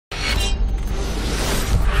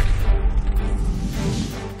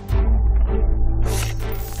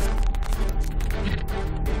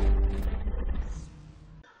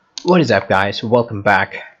What is up guys, welcome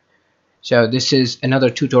back. So this is another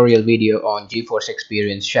tutorial video on GeForce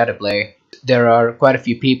Experience Shadowplay. There are quite a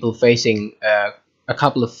few people facing a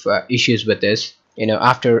couple of issues with this,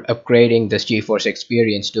 after upgrading this GeForce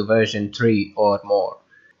Experience to version 3 or more.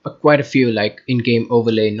 But quite a few, like in-game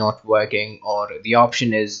overlay not working, or the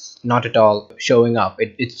option is not at all showing up.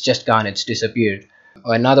 It's just gone, it's disappeared.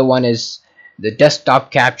 Another one is the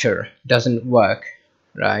desktop capture doesn't work,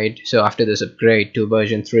 right? So after this upgrade to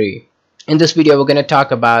version 3, in this video we're going to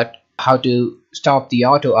talk about how to stop the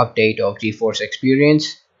auto update of GeForce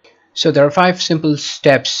Experience. So there are 5 simple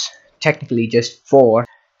steps, technically just 4.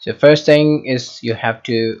 So first thing is you have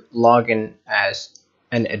to log in as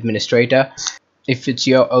an administrator. If it's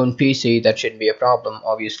your own PC, that shouldn't be a problem.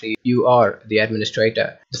 Obviously you are the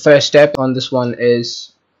administrator. The first step on this one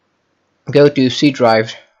is go to C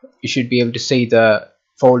drive. You should be able to see the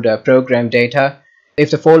folder program data.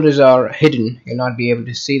 If the folders are hidden, you'll not be able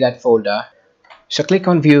to see that folder. So click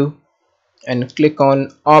on view and click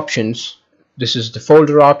on options. This is the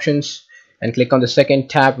folder options, and click on the second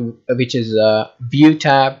tab, which is view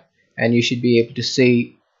tab, and you should be able to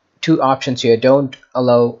see 2 options here: don't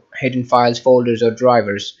allow hidden files, folders, or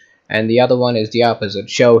drivers, and the other one is the opposite: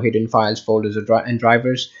 show hidden files, folders, and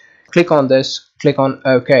drivers. Click on this, click on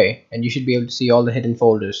OK, and you should be able to see all the hidden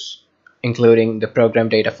folders, including the program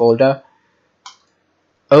data folder.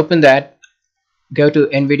 Open that, go to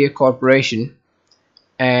NVIDIA Corporation,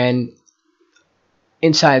 and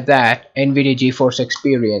inside that NVIDIA GeForce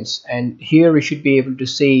Experience, and here we should be able to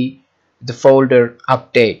see the folder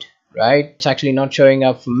update, right? It's actually not showing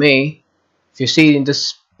up for me. If you see in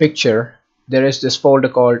this picture, there is this folder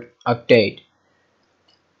called update.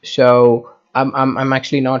 So I'm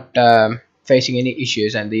actually not facing any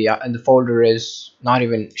issues, and the folder is not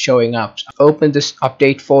even showing up. Open this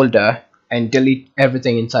update folder and delete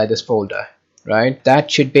everything inside this folder, right? That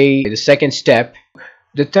should be the second step.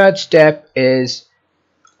 The third step is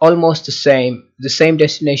almost the same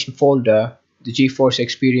destination folder, the GeForce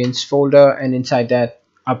Experience folder, and inside that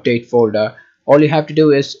update folder, all you have to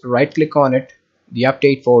do is right click on it, the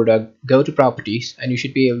update folder, go to properties, and you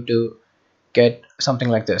should be able to get something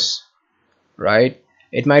like this, right?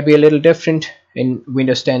 It might be a little different in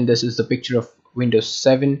Windows 10. This is the picture of Windows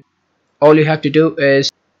 7. All you have to do is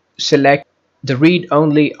select the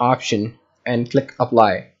read-only option and click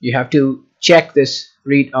apply. You have to check this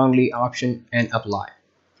read-only option and apply,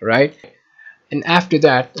 right? And after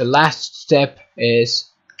that, the last step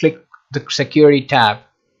is click the security tab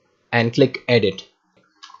and click edit,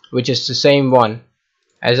 which is the same one.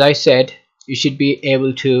 As I said, you should be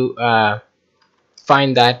able to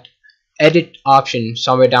find that edit option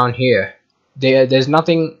somewhere down here. There's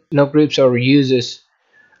nothing, no groups or users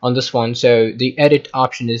on this one, so the edit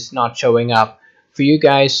option is not showing up. For you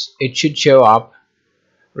guys, it should show up,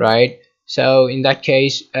 right? So in that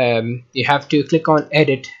case, you have to click on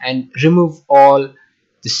edit and remove all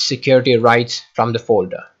the security rights from the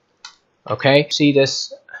folder. Okay, see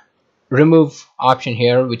this remove option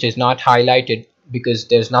here, which is not highlighted because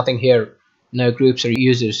there's nothing here, no groups or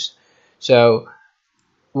users. So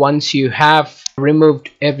once you have removed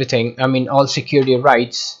everything, all security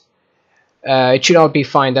rights, it should all be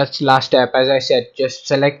fine. That's the last step. As I said, just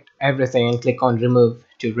select everything and click on remove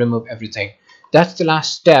to remove everything. That's the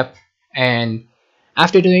last step, and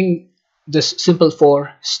after doing this simple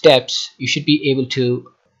 4 steps, you should be able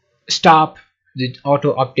to stop the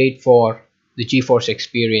auto update for the GeForce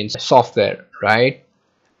Experience software, right?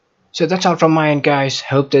 So that's all from my end, guys.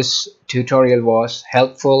 Hope this tutorial was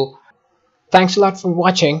helpful. Thanks a lot for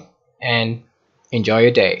watching, and enjoy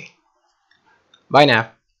your day. Bye now.